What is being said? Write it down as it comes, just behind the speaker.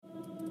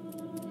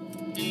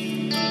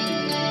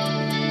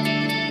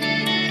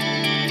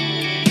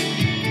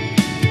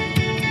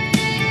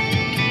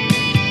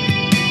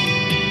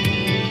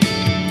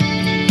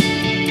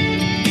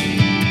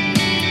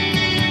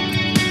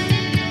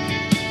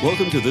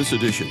Welcome to this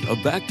edition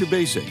of Back to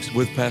Basics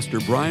with Pastor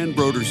Brian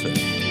Brodersen.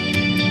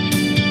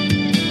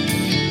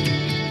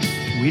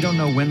 We don't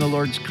know when the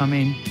Lord's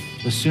coming.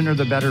 The sooner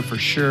the better for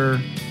sure.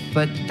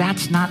 But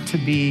that's not to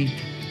be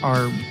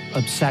our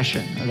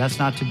obsession, or that's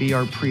not to be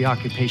our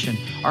preoccupation.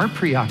 Our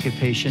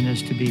preoccupation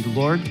is to be,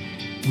 Lord,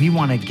 we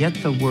want to get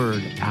the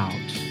word out.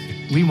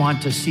 We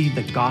want to see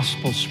the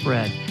gospel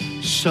spread.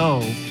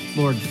 So,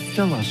 Lord,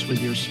 fill us with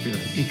your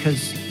Spirit,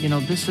 because,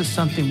 this is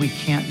something we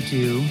can't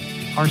do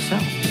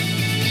ourselves.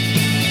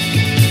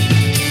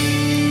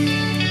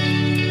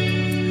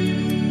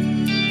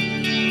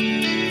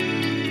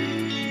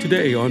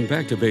 Today on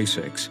Back to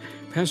Basics,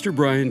 Pastor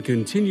Brian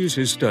continues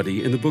his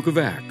study in the book of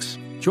Acts.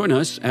 Join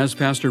us as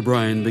Pastor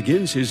Brian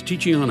begins his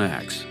teaching on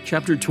Acts,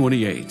 chapter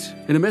 28,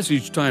 in a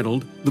message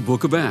titled, The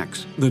Book of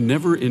Acts, The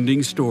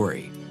Never-Ending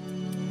Story.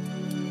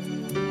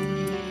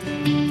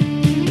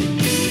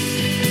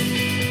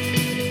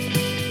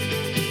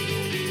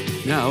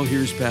 Now,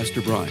 here's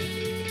Pastor Brian.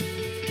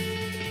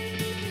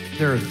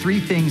 There are three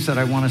things that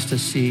I want us to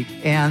see.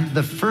 And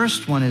the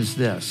first one is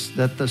this,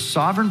 that the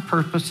sovereign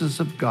purposes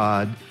of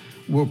God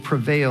will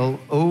prevail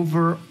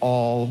over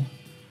all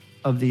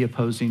of the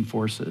opposing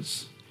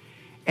forces.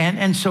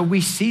 And so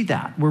we see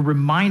that. We're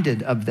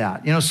reminded of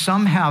that.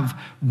 Some have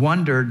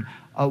wondered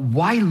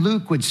why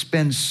Luke would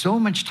spend so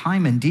much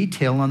time and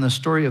detail on the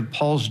story of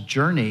Paul's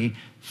journey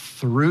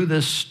through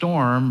this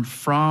storm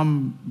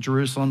from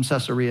Jerusalem,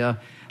 Caesarea,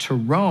 to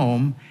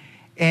Rome.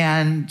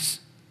 And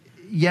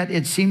yet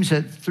it seems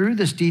that through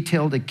this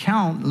detailed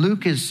account,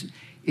 Luke is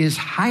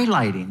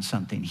highlighting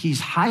something.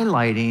 He's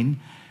highlighting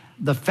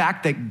the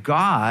fact that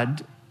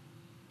God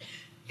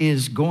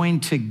is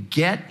going to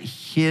get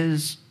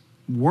his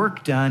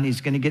work done. He's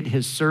going to get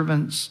his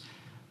servants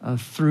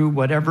through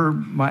whatever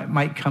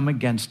might come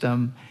against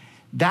them.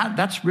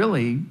 That's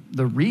really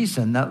the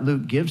reason that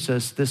Luke gives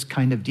us this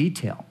kind of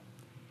detail.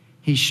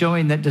 He's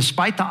showing that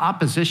despite the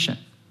opposition,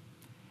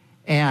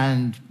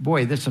 and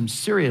boy, there's some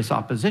serious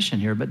opposition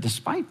here, but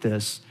despite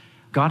this,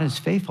 God is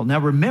faithful. Now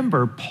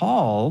remember,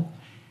 Paul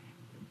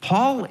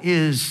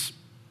is,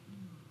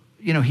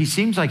 he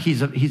seems like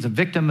he's a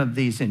victim of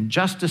these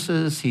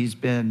injustices. He's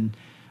been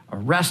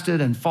arrested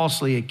and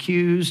falsely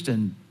accused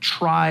and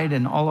tried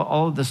and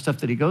all of the stuff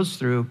that he goes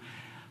through.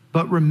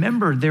 But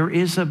remember, there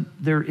is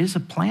a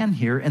plan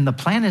here, and the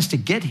plan is to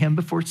get him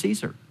before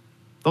Caesar.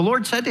 The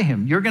Lord said to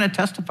him, you're going to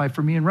testify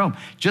for me in Rome.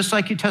 Just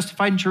like you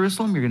testified in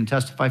Jerusalem, you're going to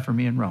testify for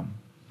me in Rome.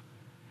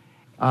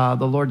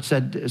 The Lord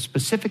said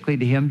specifically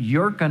to him,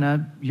 you're going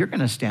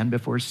to stand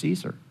before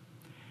Caesar.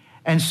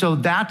 And so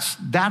that's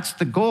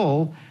the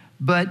goal.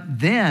 But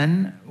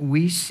then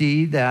we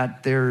see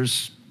that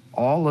there's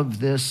all of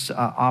this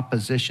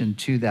opposition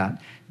to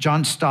that.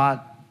 John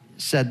Stott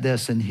said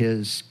this in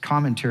his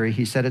commentary.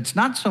 He said, it's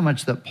not so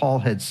much that Paul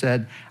had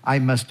said, I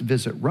must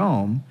visit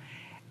Rome,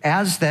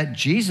 as that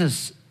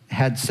Jesus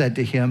had said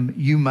to him,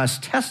 you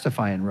must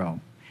testify in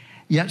Rome.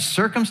 Yet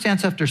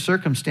circumstance after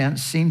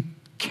circumstance seemed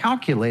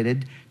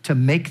calculated to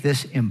make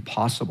this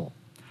impossible.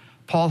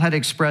 Paul had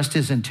expressed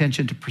his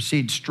intention to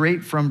proceed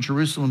straight from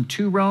Jerusalem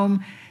to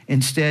Rome.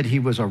 Instead, he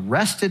was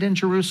arrested in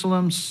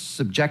Jerusalem,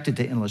 subjected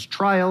to endless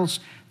trials,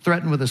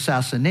 threatened with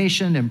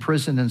assassination,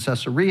 imprisoned in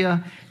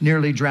Caesarea,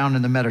 nearly drowned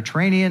in the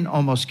Mediterranean,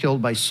 almost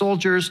killed by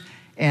soldiers,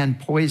 and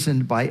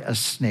poisoned by a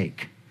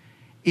snake.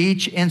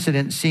 Each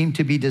incident seemed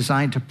to be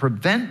designed to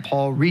prevent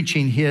Paul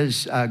reaching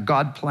his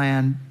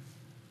God-planned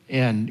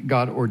and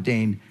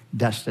God-ordained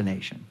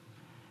destination.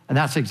 And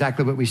that's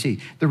exactly what we see.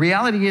 The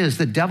reality is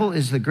the devil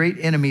is the great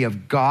enemy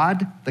of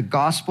God, the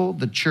gospel,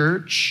 the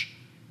church,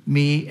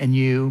 me and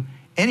you.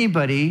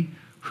 Anybody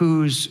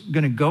who's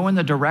going to go in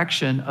the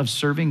direction of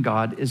serving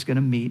God is going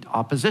to meet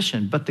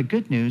opposition. But the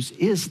good news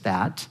is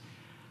that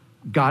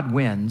God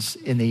wins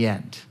in the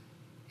end.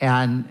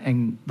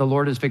 And the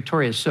Lord is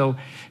victorious. So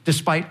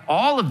despite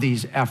all of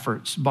these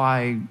efforts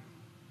by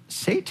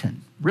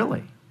Satan,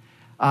 really,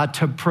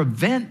 to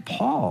prevent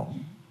Paul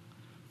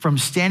from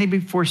standing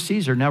before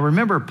Caesar. Now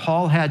remember,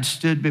 Paul had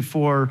stood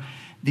before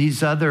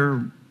these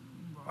other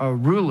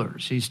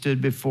rulers. He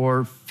stood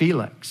before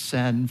Felix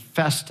and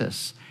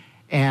Festus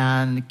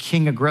and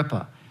King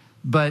Agrippa.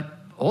 But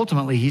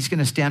ultimately, he's going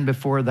to stand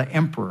before the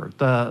emperor,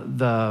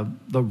 the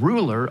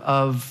ruler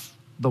of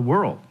the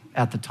world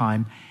at the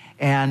time.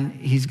 And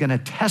he's going to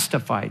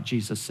testify,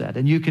 Jesus said.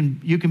 And you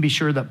can be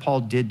sure that Paul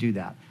did do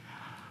that.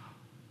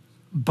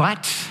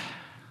 But,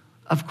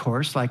 of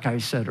course, like I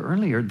said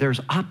earlier,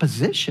 there's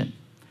opposition.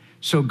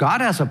 So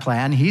God has a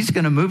plan. He's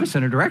going to move us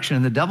in a direction,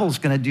 and the devil's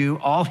going to do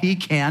all he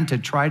can to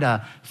try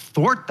to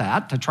thwart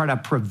that, to try to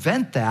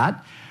prevent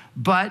that.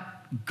 But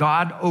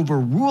God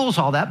overrules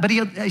all that, but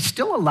he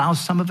still allows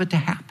some of it to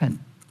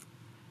happen.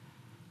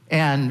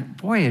 And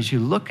boy, as you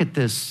look at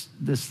this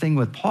thing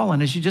with Paul,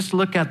 and as you just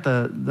look at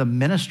the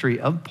ministry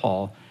of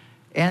Paul,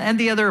 and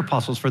the other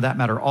apostles for that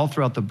matter, all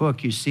throughout the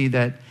book, you see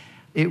that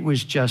it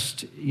was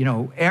just,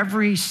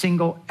 every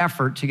single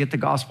effort to get the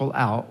gospel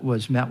out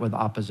was met with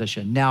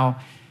opposition.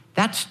 Now,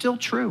 that's still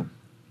true.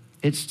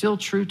 It's still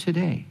true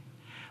today.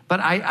 But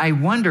I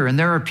wonder, and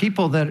there are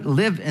people that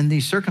live in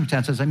these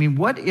circumstances. I mean,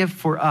 what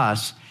if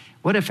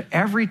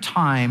every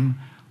time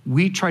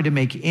we try to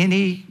make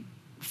any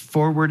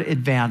forward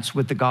advance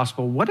with the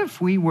gospel, what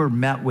if we were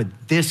met with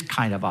this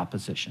kind of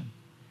opposition?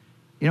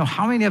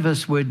 How many of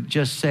us would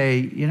just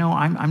say,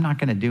 I'm not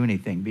going to do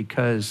anything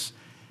because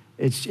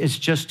it's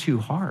just too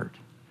hard?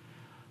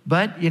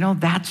 But,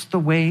 that's the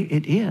way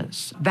it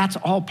is. That's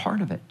all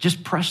part of it.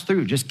 Just press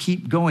through, just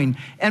keep going.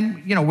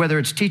 And, whether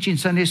it's teaching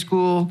Sunday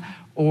school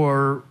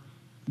or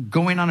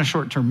going on a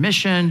short-term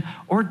mission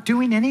or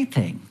doing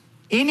anything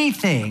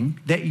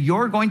that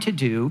you're going to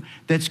do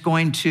that's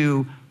going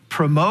to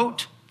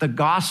promote the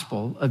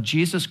gospel of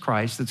Jesus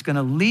Christ, that's going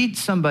to lead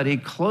somebody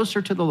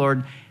closer to the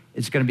Lord,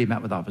 it's going to be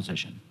met with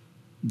opposition.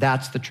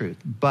 That's the truth.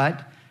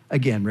 But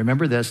again,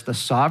 remember this, the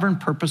sovereign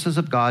purposes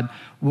of God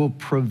will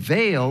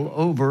prevail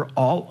over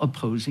all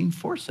opposing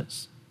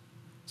forces.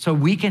 So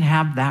we can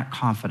have that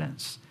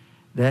confidence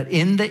that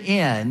in the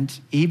end,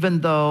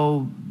 even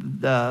though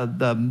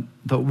the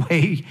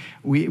way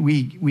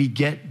we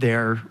get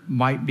there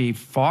might be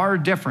far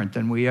different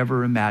than we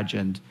ever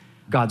imagined,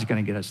 God's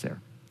going to get us there.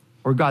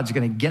 Or God's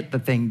going to get the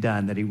thing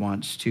done that he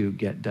wants to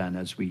get done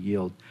as we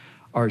yield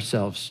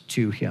ourselves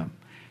to him.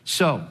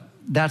 So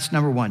that's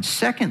number one.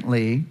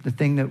 Secondly, the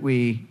thing that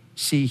we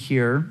see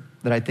here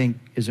that I think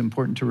is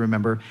important to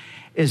remember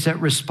is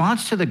that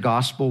response to the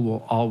gospel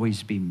will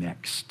always be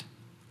mixed.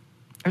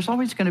 There's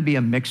always going to be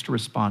a mixed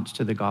response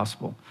to the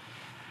gospel.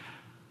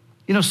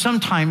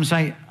 Sometimes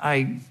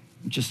I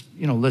just,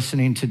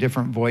 listening to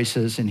different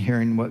voices and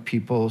hearing what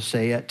people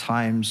say at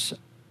times,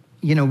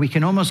 we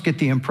can almost get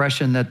the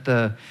impression that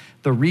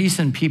the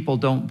reason people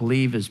don't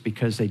believe is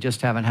because they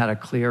just haven't had a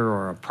clear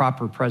or a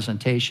proper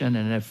presentation.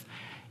 And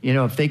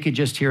if they could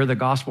just hear the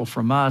gospel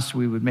from us,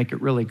 we would make it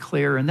really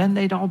clear, and then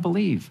they'd all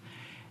believe.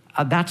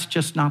 That's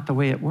just not the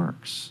way it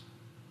works.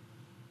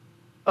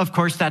 Of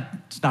course,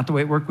 that's not the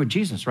way it worked with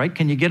Jesus, right?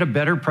 Can you get a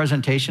better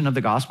presentation of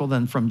the gospel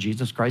than from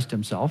Jesus Christ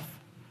himself?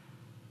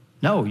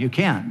 No, you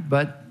can't.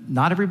 But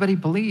not everybody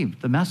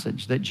believed the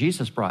message that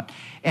Jesus brought.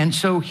 And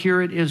so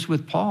here it is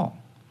with Paul.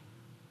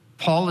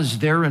 Paul is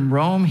there in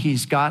Rome.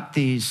 He's got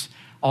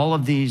all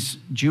of these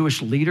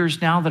Jewish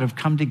leaders now that have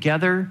come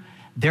together.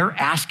 They're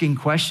asking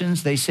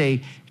questions. They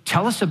say,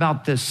 tell us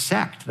about this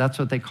sect. That's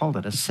what they called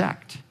it, a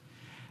sect.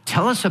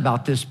 Tell us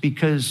about this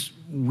because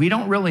we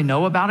don't really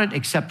know about it,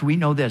 except we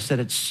know this, that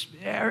it's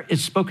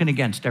spoken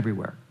against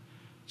everywhere.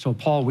 So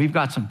Paul, we've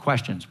got some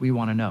questions we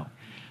want to know.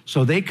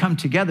 So they come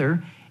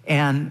together,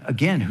 and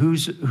again,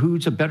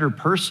 who's a better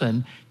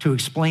person to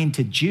explain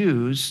to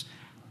Jews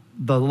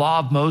the law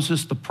of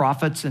Moses, the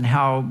prophets, and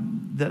how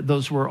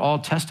those were all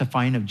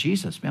testifying of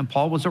Jesus. Man,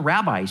 Paul was a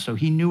rabbi, so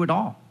he knew it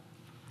all.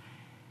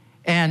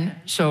 And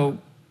so,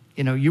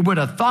 you would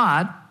have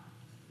thought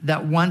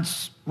that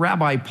once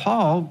Rabbi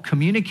Paul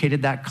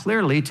communicated that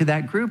clearly to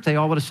that group, they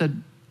all would have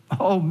said,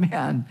 oh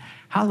man,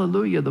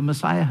 hallelujah, the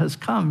Messiah has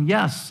come.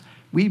 Yes,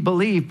 we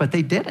believe, but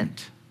they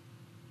didn't.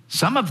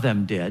 Some of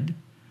them did,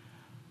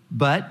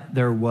 but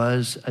there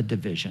was a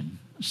division.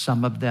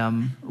 Some of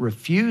them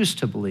refused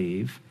to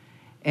believe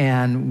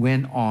and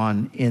went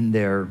on in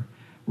their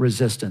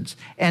resistance.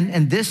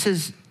 And this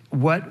is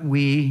what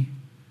we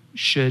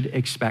should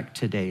expect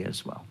today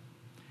as well.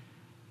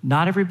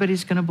 Not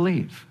everybody's going to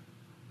believe.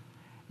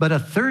 But a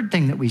third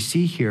thing that we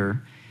see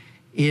here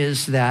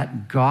is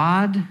that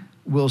God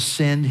will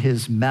send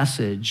his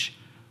message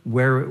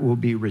where it will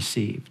be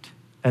received.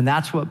 And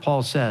that's what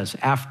Paul says.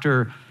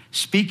 After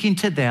speaking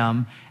to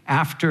them,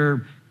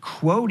 after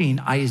quoting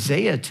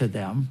Isaiah to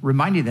them,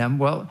 reminding them,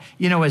 well,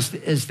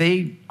 as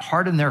they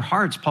harden their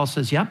hearts, Paul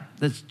says, yep,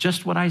 that's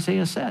just what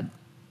Isaiah said.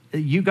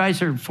 You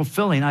guys are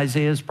fulfilling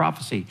Isaiah's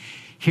prophecy.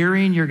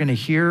 Hearing, you're going to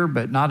hear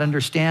but not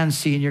understand.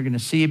 Seeing, you're going to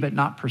see but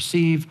not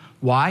perceive.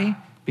 Why?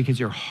 Because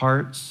your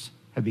hearts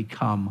have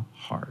become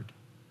hard.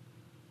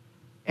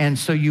 And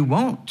so you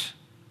won't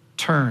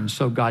turn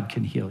so God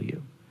can heal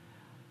you.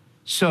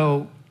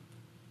 So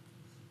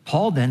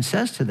Paul then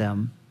says to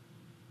them,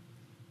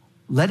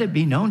 let it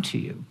be known to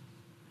you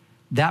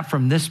that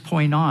from this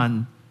point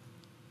on,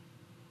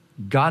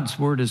 God's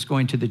word is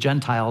going to the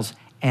Gentiles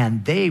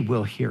and they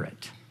will hear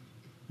it.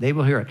 They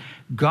will hear it.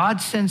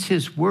 God sends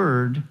his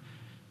word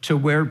to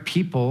where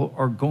people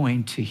are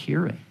going to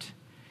hear it.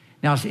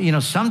 Now,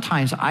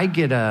 sometimes I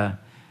get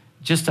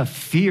just a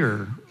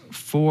fear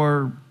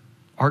for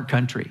our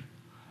country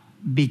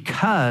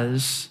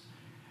because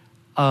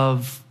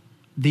of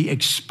the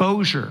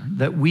exposure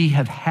that we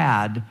have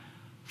had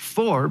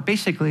for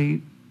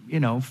basically,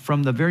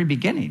 from the very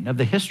beginning of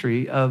the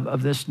history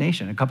of this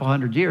nation, a couple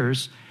hundred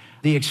years,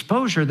 the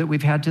exposure that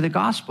we've had to the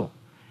gospel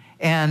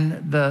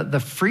and the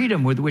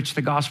freedom with which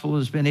the gospel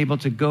has been able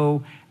to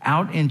go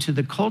out into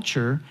the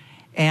culture.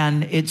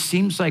 And it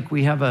seems like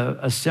we have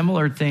a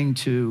similar thing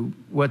to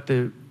what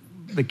the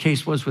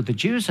case was with the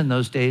Jews in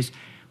those days,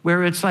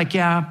 where it's like,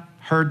 yeah,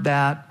 heard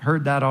that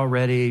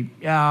already.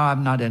 Yeah,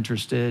 I'm not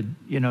interested.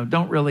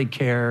 Don't really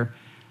care.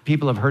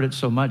 People have heard it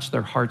so much,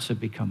 their hearts have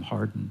become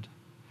hardened.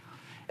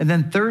 And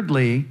then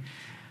thirdly,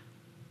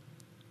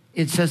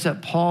 it says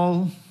that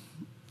Paul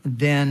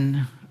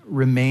then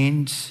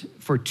remained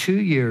for 2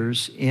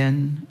 years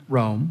in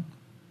Rome.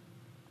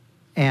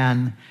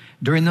 And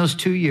during those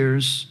 2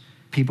 years,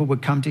 people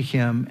would come to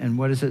him. And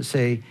what does it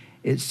say?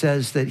 It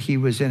says that he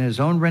was in his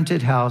own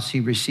rented house. He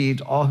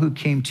received all who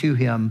came to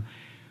him,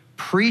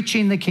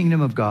 preaching the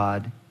kingdom of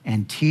God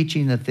and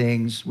teaching the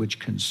things which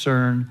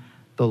concern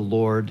the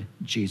Lord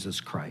Jesus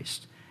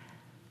Christ.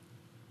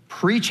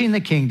 Preaching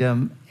the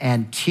kingdom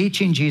and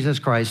teaching Jesus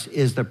Christ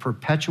is the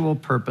perpetual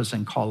purpose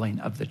and calling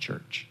of the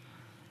church.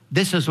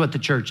 This is what the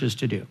church is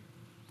to do.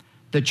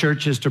 The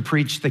church is to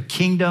preach the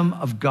kingdom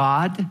of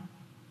God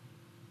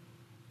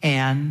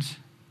and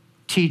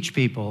teach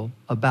people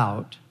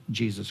about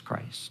Jesus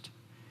Christ.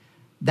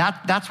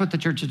 That's what the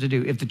church is to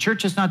do. If the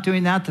church is not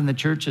doing that, then the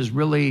church is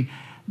really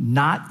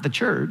not the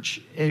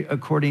church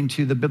according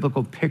to the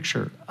biblical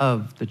picture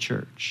of the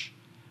church.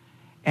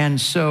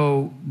 And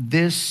so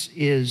this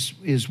is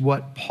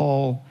what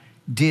Paul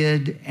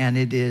did, and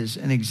it is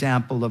an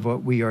example of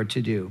what we are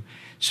to do.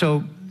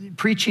 So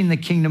preaching the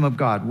kingdom of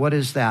God, what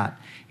is that?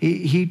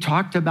 He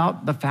talked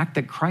about the fact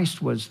that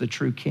Christ was the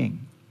true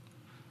king.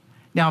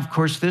 Now, of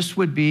course, this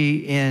would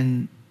be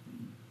in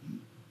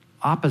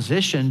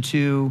opposition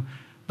to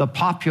the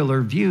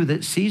popular view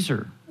that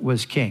Caesar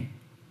was king.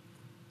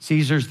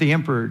 Caesar's the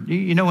emperor.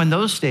 You know, in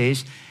those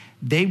days,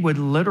 they would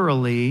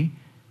literally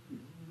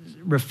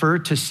refer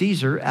to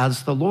Caesar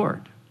as the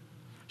Lord.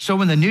 So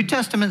when the New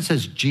Testament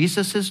says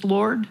Jesus is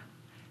Lord,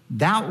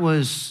 that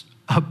was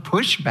a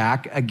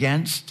pushback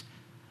against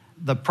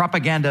the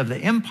propaganda of the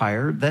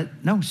empire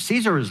that, no,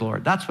 Caesar is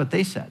Lord. That's what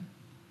they said.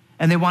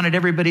 And they wanted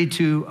everybody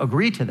to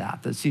agree to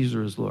that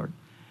Caesar is Lord.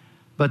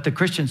 But the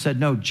Christians said,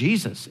 no,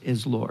 Jesus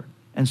is Lord.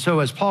 And so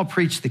as Paul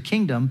preached the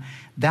kingdom,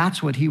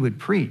 that's what he would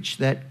preach,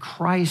 that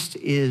Christ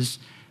is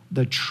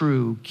the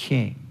true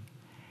king.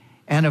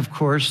 And of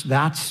course,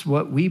 that's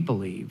what we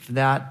believe,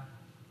 that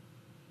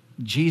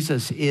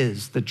Jesus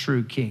is the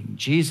true king.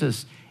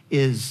 Jesus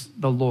is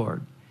the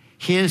Lord.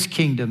 His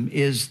kingdom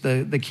is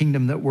the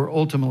kingdom that we're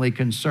ultimately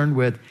concerned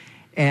with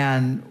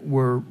and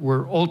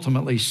we're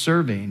ultimately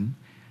serving,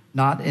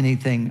 not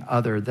anything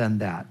other than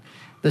that.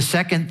 The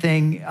second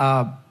thing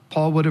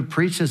Paul would have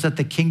preached is that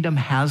the kingdom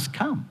has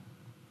come.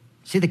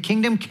 See, the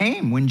kingdom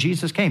came when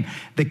Jesus came.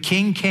 The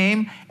king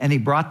came and he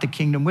brought the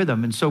kingdom with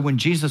him. And so when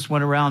Jesus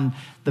went around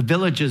the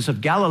villages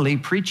of Galilee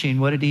preaching,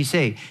 what did he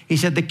say? He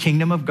said, the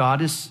kingdom of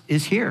God is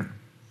here.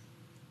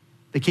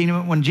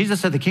 When Jesus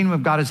said the kingdom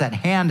of God is at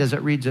hand, as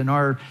it reads in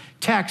our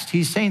text,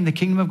 he's saying the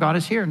kingdom of God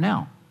is here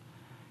now.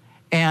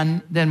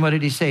 And then what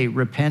did he say?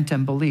 Repent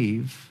and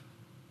believe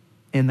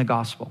in the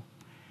gospel.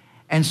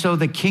 And so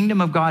the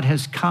kingdom of God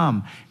has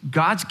come.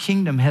 God's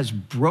kingdom has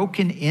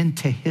broken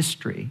into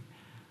history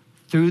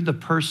through the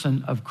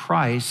person of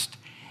Christ,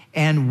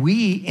 and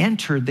we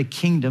enter the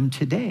kingdom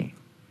today.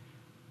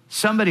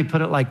 Somebody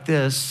put it like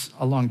this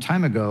a long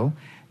time ago,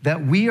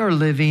 that we are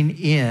living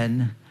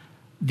in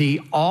the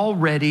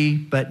already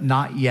but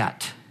not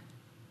yet.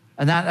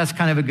 And that's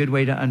kind of a good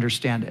way to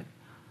understand it.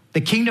 The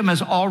kingdom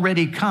has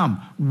already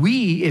come.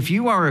 If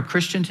you are a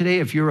Christian today,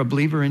 if you're a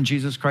believer in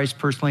Jesus Christ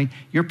personally,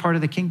 you're part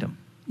of the kingdom.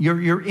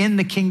 You're in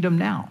the kingdom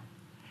now.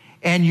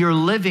 And you're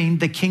living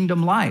the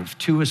kingdom life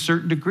to a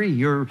certain degree.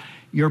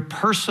 Your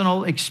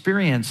personal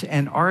experience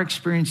and our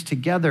experience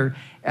together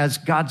as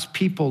God's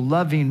people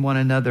loving one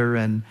another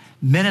and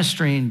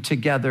ministering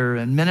together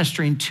and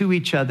ministering to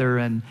each other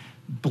and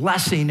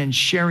blessing and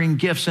sharing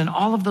gifts and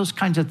all of those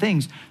kinds of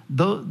things.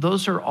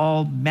 Those are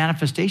all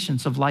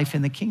manifestations of life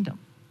in the kingdom.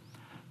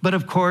 But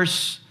of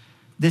course,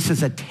 this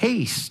is a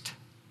taste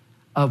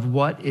of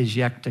what is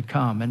yet to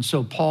come. And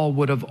so Paul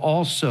would have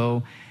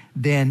also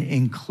then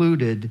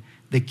included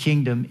the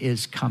kingdom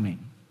is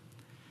coming.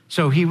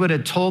 So he would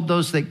have told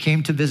those that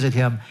came to visit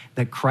him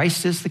that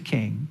Christ is the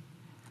king,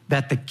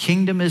 that the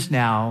kingdom is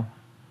now,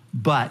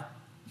 but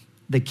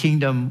the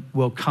kingdom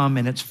will come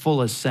in its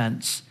fullest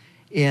sense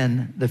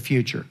in the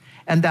future.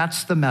 And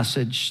that's the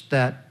message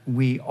that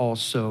we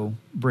also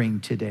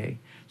bring today.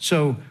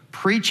 So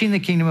preaching the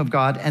kingdom of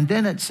God, and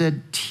then it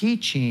said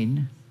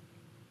teaching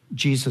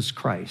Jesus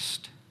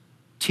Christ,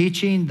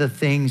 teaching the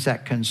things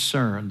that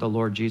concern the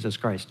Lord Jesus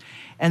Christ.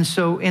 And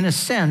so in a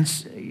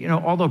sense,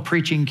 although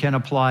preaching can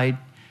apply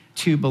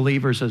to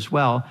believers as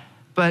well,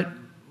 but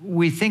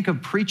we think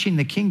of preaching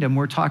the kingdom,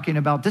 we're talking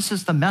about this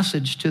is the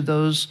message to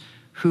those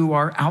who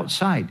are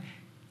outside.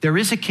 There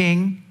is a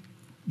king,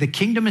 the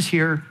kingdom is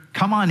here,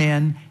 come on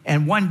in,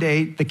 and one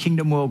day the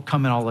kingdom will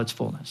come in all its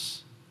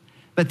fullness.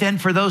 But then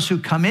for those who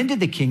come into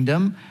the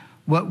kingdom,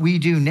 what we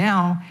do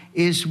now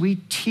is we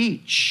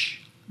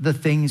teach the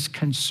things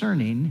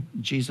concerning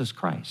Jesus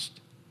Christ.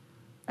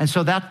 And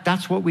so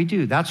that's what we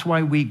do. That's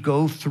why we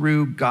go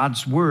through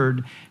God's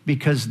word,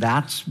 because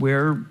that's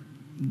where,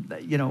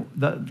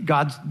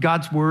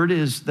 God's word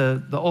is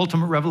the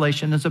ultimate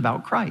revelation is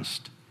about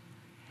Christ.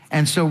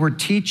 And so we're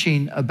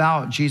teaching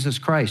about Jesus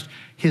Christ,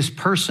 his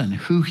person,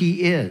 who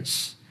he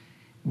is.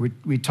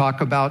 We talk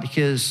about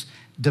his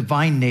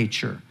divine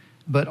nature,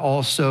 but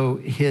also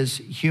his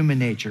human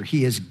nature.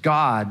 He is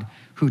God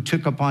who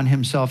took upon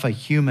himself a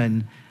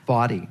human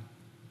body.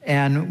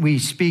 And we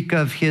speak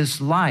of his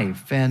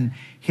life and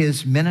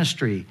his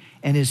ministry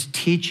and his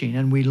teaching,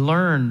 and we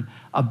learn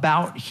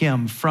about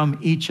him from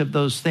each of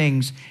those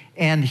things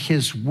and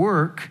his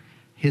work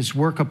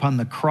upon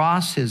the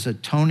cross, his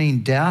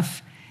atoning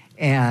death,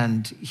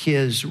 and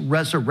his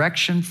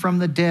resurrection from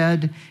the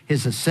dead,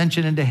 his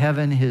ascension into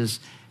heaven, his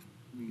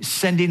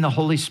sending the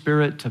Holy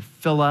Spirit to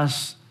fill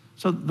us.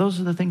 So those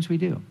are the things we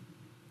do.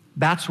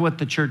 That's what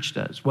the church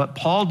does. What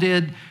Paul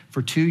did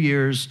for 2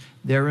 years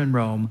there in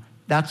Rome,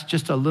 that's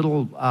just a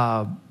little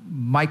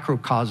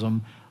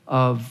microcosm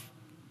of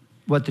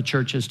what the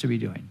church is to be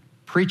doing,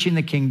 preaching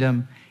the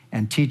kingdom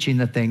and teaching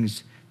the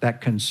things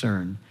that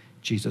concern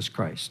Jesus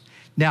Christ.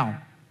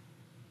 Now,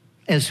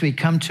 as we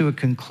come to a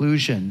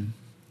conclusion,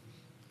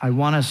 I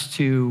want us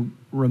to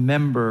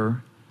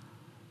remember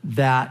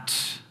that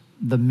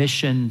the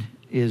mission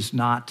is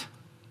not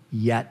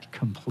yet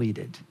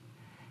completed,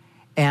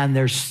 and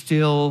there's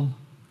still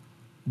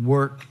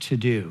work to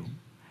do.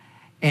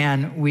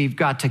 And we've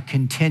got to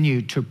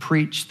continue to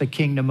preach the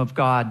kingdom of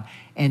God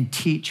and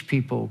teach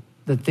people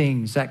the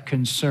things that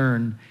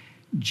concern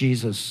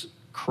Jesus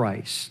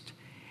Christ.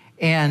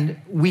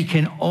 And we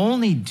can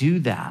only do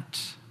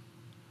that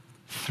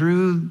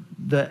through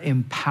the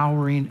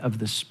empowering of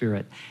the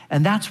Spirit.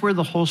 And that's where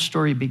the whole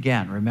story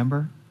began,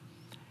 remember?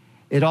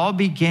 It all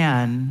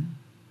began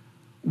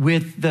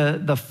with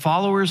the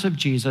followers of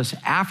Jesus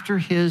after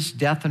his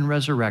death and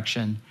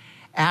resurrection,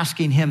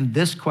 asking him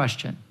this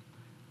question: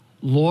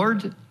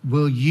 Lord,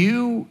 will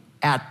you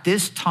at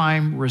this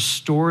time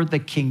restore the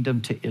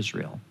kingdom to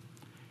Israel?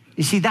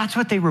 You see, that's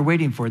what they were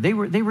waiting for. They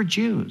were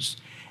Jews,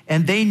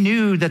 and they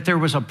knew that there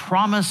was a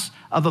promise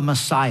of a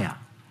Messiah,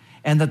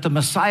 and that the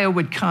Messiah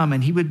would come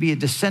and he would be a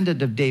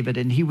descendant of David,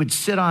 and he would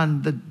sit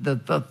on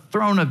the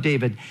throne of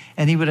David,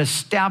 and he would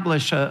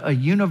establish a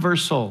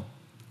universal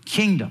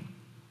kingdom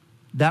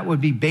that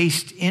would be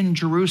based in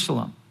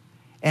Jerusalem.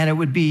 And it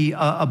would be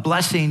a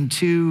blessing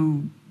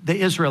to the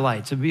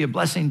Israelites. It would be a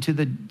blessing to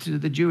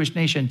the Jewish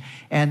nation,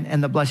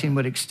 and the blessing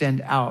would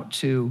extend out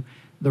to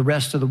the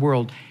rest of the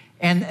world.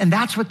 And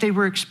that's what they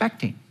were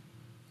expecting.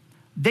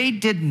 They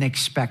didn't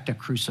expect a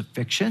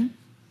crucifixion.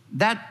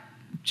 That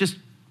just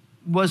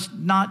was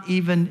not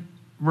even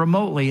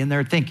remotely in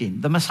their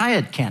thinking. The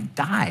Messiah can't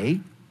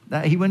die.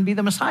 He wouldn't be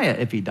the Messiah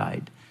if he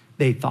died,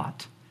 they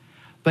thought.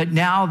 But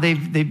now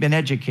they've been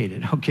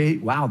educated. Okay,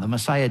 wow, the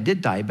Messiah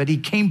did die, but he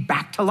came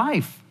back to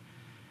life.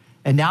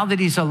 And now that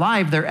he's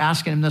alive, they're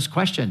asking him this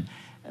question.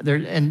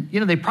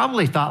 They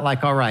probably thought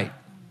like, all right,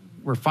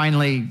 we're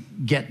finally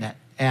getting it.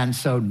 And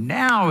so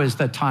now is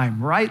the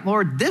time, right,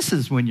 Lord? This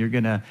is when you're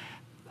going to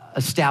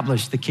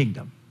establish the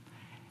kingdom.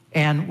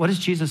 And what does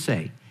Jesus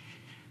say?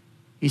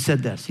 He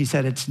said this. He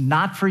said, it's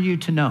not for you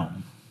to know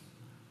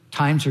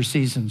times or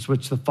seasons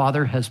which the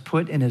Father has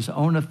put in his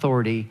own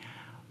authority,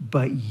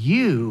 but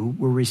you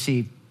will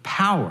receive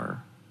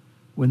power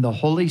when the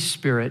Holy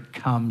Spirit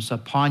comes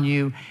upon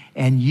you,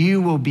 and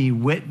you will be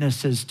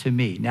witnesses to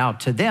me. Now,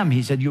 to them,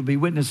 he said, you'll be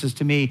witnesses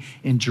to me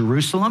in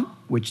Jerusalem,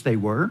 which they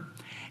were,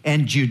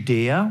 and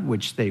Judea,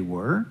 which they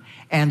were,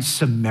 and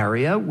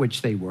Samaria,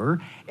 which they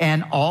were,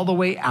 and all the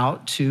way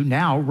out to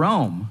now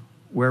Rome,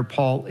 where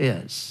Paul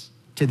is,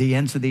 to the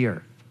ends of the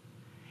earth.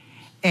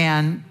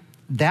 And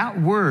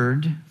that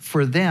word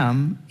for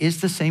them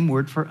is the same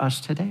word for us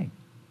today.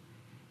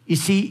 You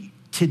see,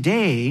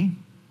 today,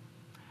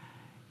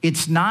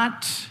 it's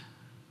not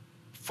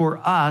for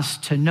us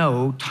to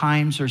know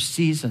times or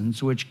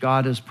seasons which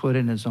God has put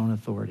in his own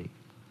authority.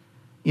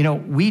 You know,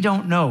 we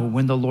don't know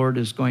when the Lord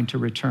is going to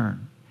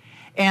return.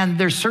 And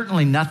there's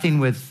certainly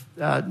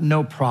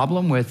no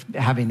problem with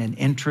having an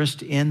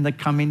interest in the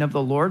coming of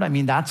the Lord. I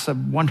mean, that's a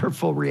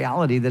wonderful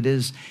reality that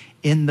is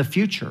in the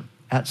future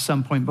at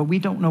some point, but we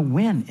don't know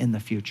when in the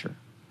future.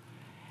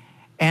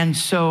 And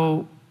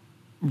so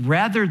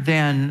rather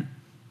than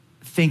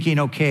thinking,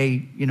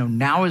 okay,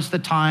 now is the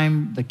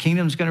time, the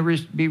kingdom's going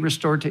to be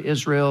restored to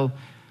Israel.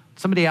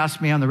 Somebody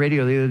asked me on the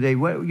radio the other day,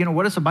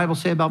 what does the Bible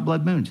say about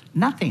blood moons?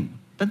 Nothing.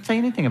 Doesn't say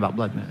anything about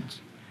blood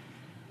moons.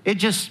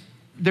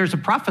 There's a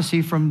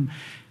prophecy from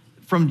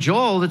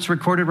Joel that's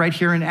recorded right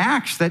here in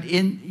Acts that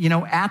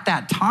at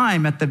that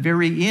time, at the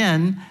very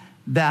end,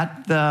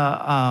 that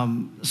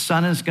the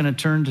sun is going to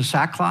turn to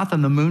sackcloth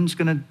and the moon's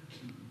going to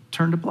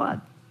turn to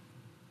blood.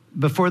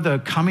 Before the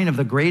coming of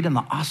the great and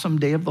the awesome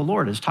day of the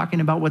Lord is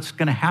talking about what's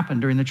going to happen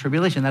during the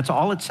tribulation. That's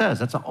all it says.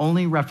 That's the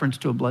only reference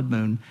to a blood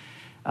moon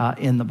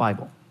in the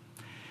Bible.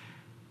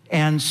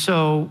 And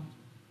so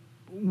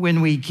when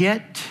we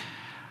get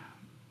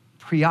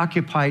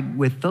preoccupied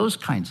with those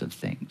kinds of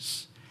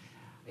things,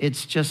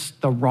 it's just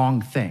the wrong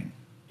thing.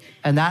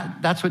 And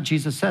that's what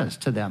Jesus says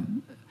to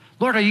them.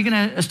 Lord, are you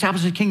going to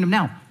establish a kingdom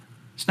now?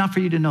 It's not for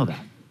you to know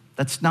that.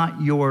 That's not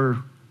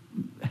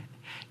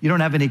you don't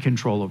have any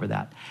control over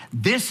that.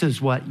 This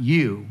is what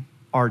you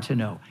are to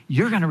know.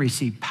 You're going to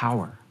receive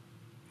power.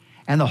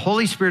 And the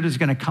Holy Spirit is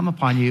going to come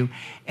upon you,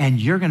 and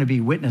you're going to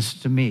be witness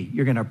to me.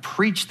 You're going to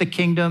preach the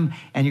kingdom,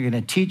 and you're going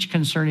to teach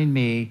concerning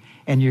me,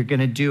 and you're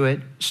going to do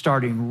it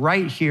starting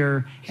right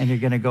here, and you're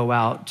going to go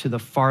out to the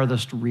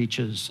farthest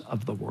reaches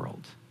of the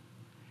world.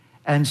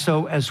 And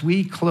so as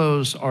we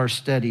close our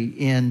study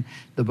in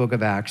the book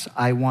of Acts,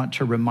 I want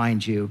to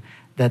remind you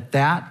that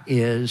that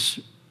is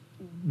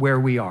where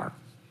we are.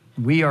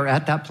 We are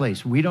at that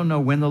place. We don't know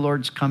when the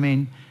Lord's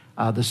coming.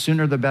 The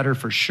sooner the better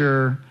for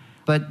sure.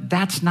 But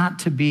that's not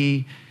to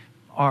be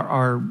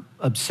our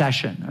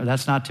obsession, or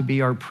that's not to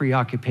be our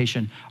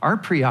preoccupation. Our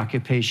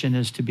preoccupation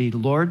is to be,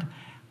 Lord,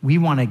 we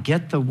want to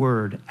get the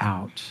word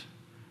out.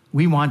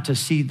 We want to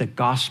see the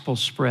gospel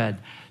spread.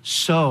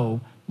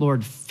 So,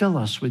 Lord, fill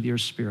us with your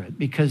Spirit,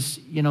 because,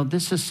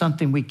 this is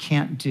something we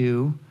can't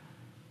do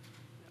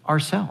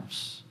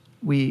ourselves.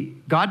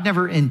 God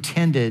never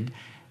intended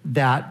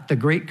that the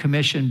Great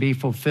Commission be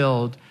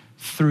fulfilled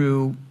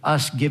through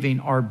us giving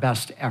our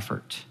best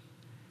effort.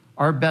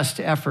 Our best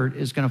effort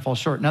is going to fall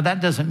short. Now,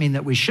 that doesn't mean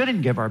that we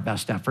shouldn't give our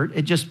best effort.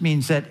 It just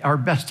means that our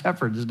best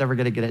effort is never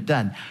going to get it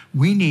done.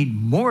 We need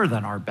more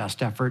than our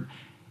best effort,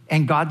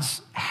 and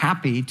God's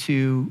happy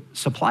to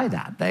supply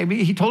that.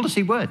 He told us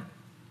he would.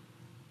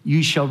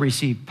 You shall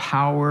receive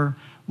power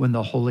when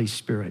the Holy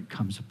Spirit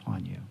comes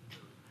upon you.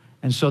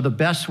 And so the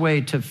best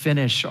way to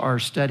finish our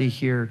study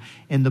here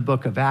in the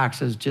book of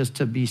Acts is just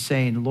to be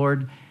saying,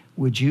 Lord,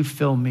 would you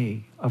fill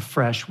me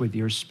afresh with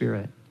your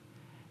Spirit?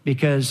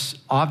 Because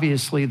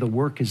obviously the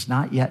work is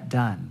not yet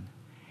done.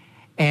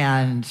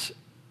 And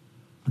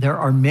there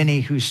are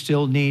many who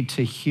still need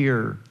to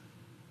hear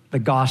the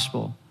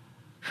gospel,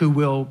 who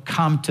will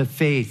come to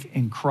faith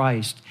in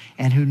Christ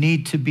and who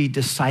need to be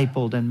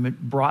discipled and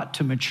brought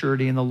to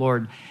maturity in the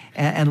Lord.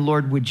 And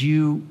Lord, would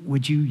you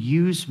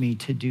use me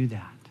to do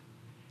that?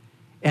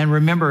 And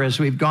remember, as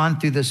we've gone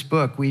through this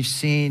book, we've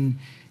seen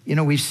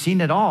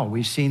it all.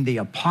 We've seen the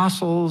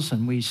apostles,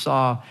 and we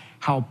saw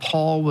how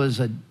Paul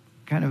was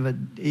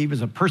he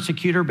was a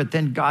persecutor, but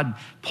then God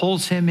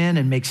pulls him in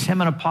and makes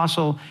him an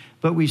apostle.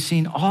 But we've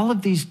seen all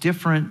of these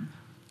different,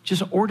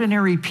 just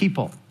ordinary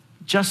people,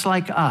 just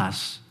like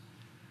us,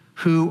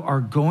 who are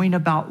going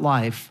about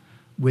life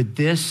with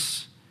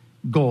this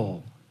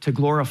goal to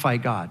glorify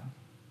God,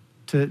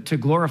 to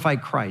glorify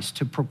Christ,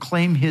 to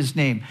proclaim his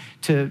name,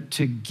 to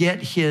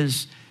get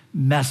his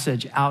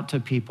message out to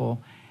people.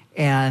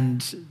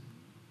 And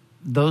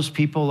those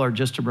people are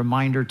just a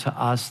reminder to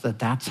us that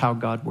that's how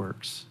God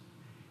works.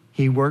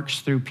 He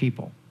works through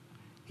people.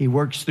 He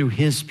works through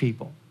his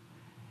people.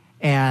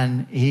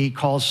 And he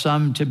calls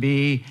some to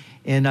be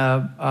in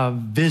a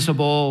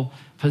visible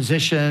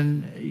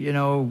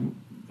position,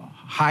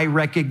 high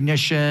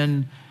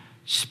recognition,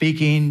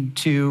 speaking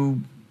to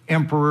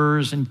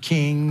emperors and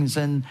kings,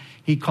 and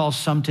he calls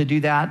some to do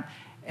that.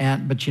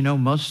 But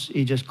most,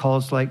 he just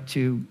calls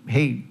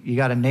hey, you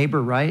got a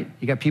neighbor, right?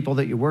 You got people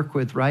that you work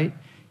with, right?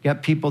 You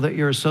got people that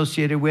you're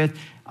associated with.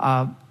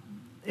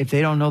 If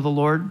they don't know the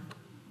Lord,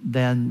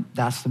 then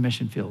that's the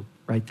mission field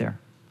right there.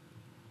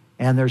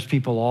 And there's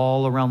people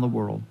all around the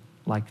world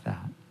like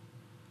that.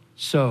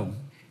 So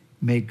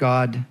may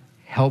God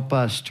help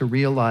us to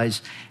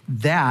realize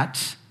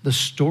that the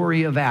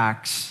story of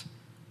Acts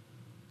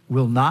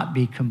will not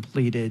be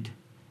completed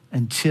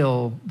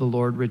until the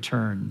Lord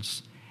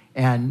returns.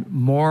 And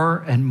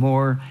more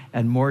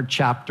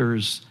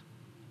chapters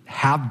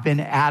have been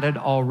added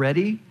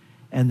already,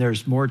 and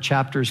there's more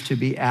chapters to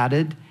be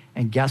added.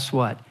 And guess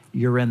what?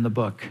 You're in the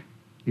book.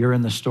 You're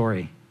in the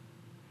story.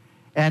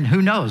 And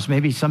who knows,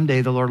 maybe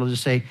someday the Lord will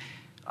just say,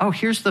 oh,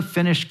 here's the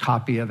finished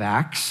copy of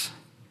Acts.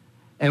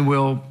 And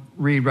we'll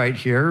read right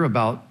here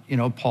about,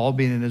 Paul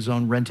being in his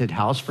own rented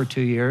house for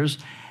 2 years.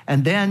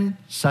 And then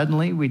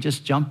suddenly we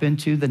just jump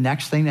into the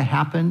next thing that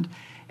happened.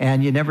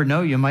 And you never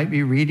know, you might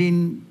be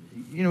reading,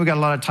 we got a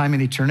lot of time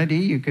in eternity.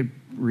 You could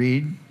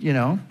read,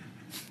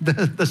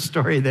 the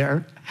story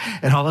there.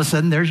 And all of a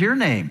sudden there's your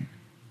name.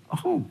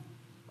 Oh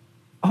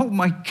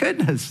my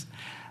goodness.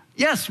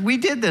 Yes, we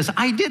did this.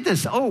 I did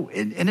this. Oh,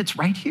 and it's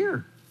right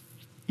here.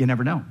 You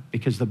never know,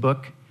 because the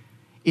book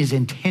is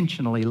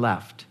intentionally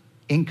left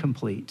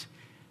incomplete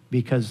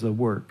because the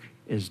work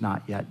is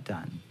not yet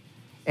done.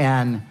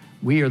 And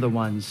we are the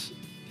ones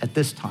at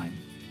this time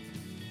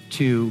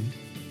to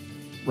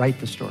write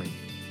the story.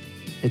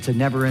 It's a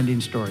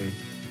never-ending story.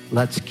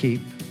 Let's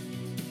keep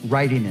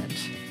writing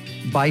it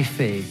by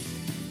faith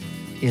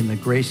in the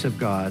grace of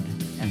God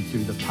and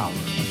through the power of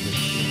his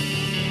Spirit.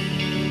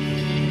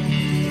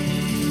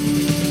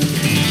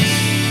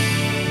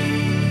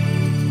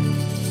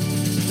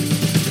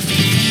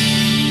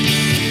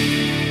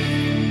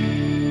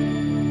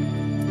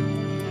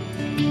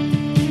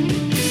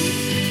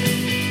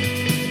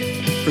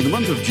 For the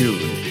month of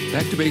June,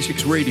 Back to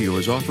Basics Radio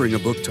is offering a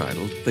book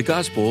titled The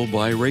Gospel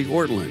by Ray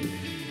Ortlund.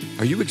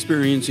 Are you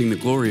experiencing the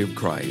glory of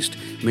Christ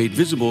made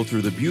visible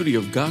through the beauty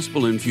of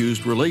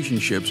gospel-infused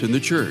relationships in the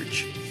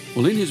church?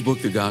 Well, in his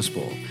book, The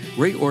Gospel,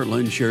 Ray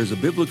Ortlund shares a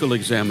biblical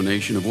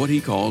examination of what he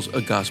calls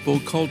a gospel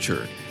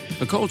culture,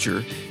 a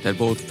culture that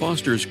both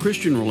fosters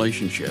Christian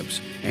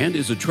relationships and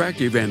is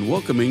attractive and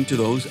welcoming to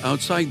those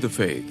outside the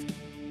faith.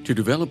 To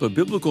develop a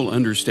biblical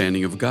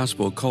understanding of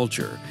gospel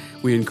culture,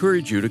 we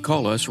encourage you to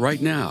call us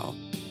right now.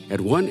 at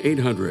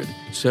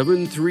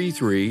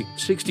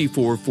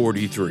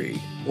 1-800-733-6443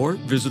 or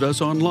visit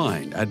us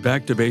online at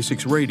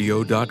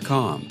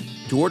backtobasicsradio.com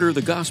to order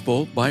The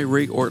Gospel by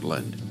Ray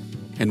Ortlund.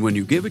 And when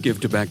you give a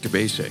gift to Back to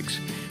Basics,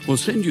 we'll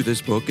send you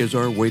this book as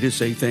our way to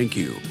say thank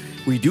you.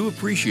 We do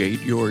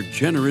appreciate your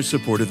generous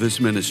support of this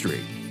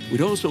ministry.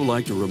 We'd also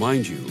like to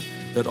remind you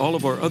that all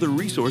of our other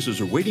resources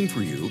are waiting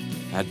for you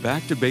at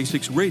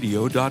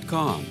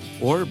backtobasicsradio.com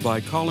or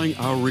by calling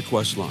our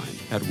request line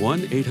at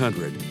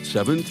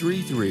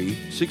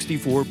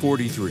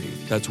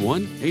 1-800-733-6443. That's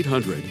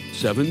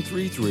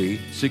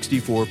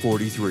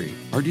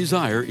 1-800-733-6443. Our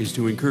desire is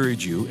to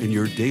encourage you in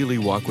your daily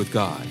walk with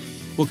God.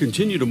 We'll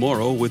continue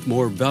tomorrow with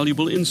more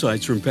valuable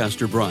insights from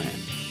Pastor Brian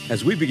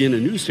as we begin a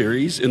new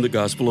series in the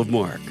Gospel of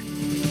Mark.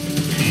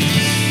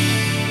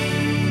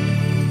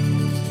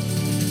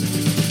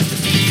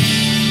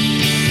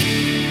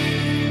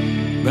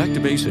 Back to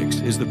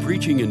Basics is the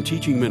preaching and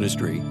teaching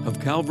ministry of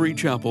Calvary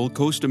Chapel,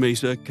 Costa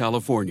Mesa,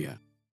 California.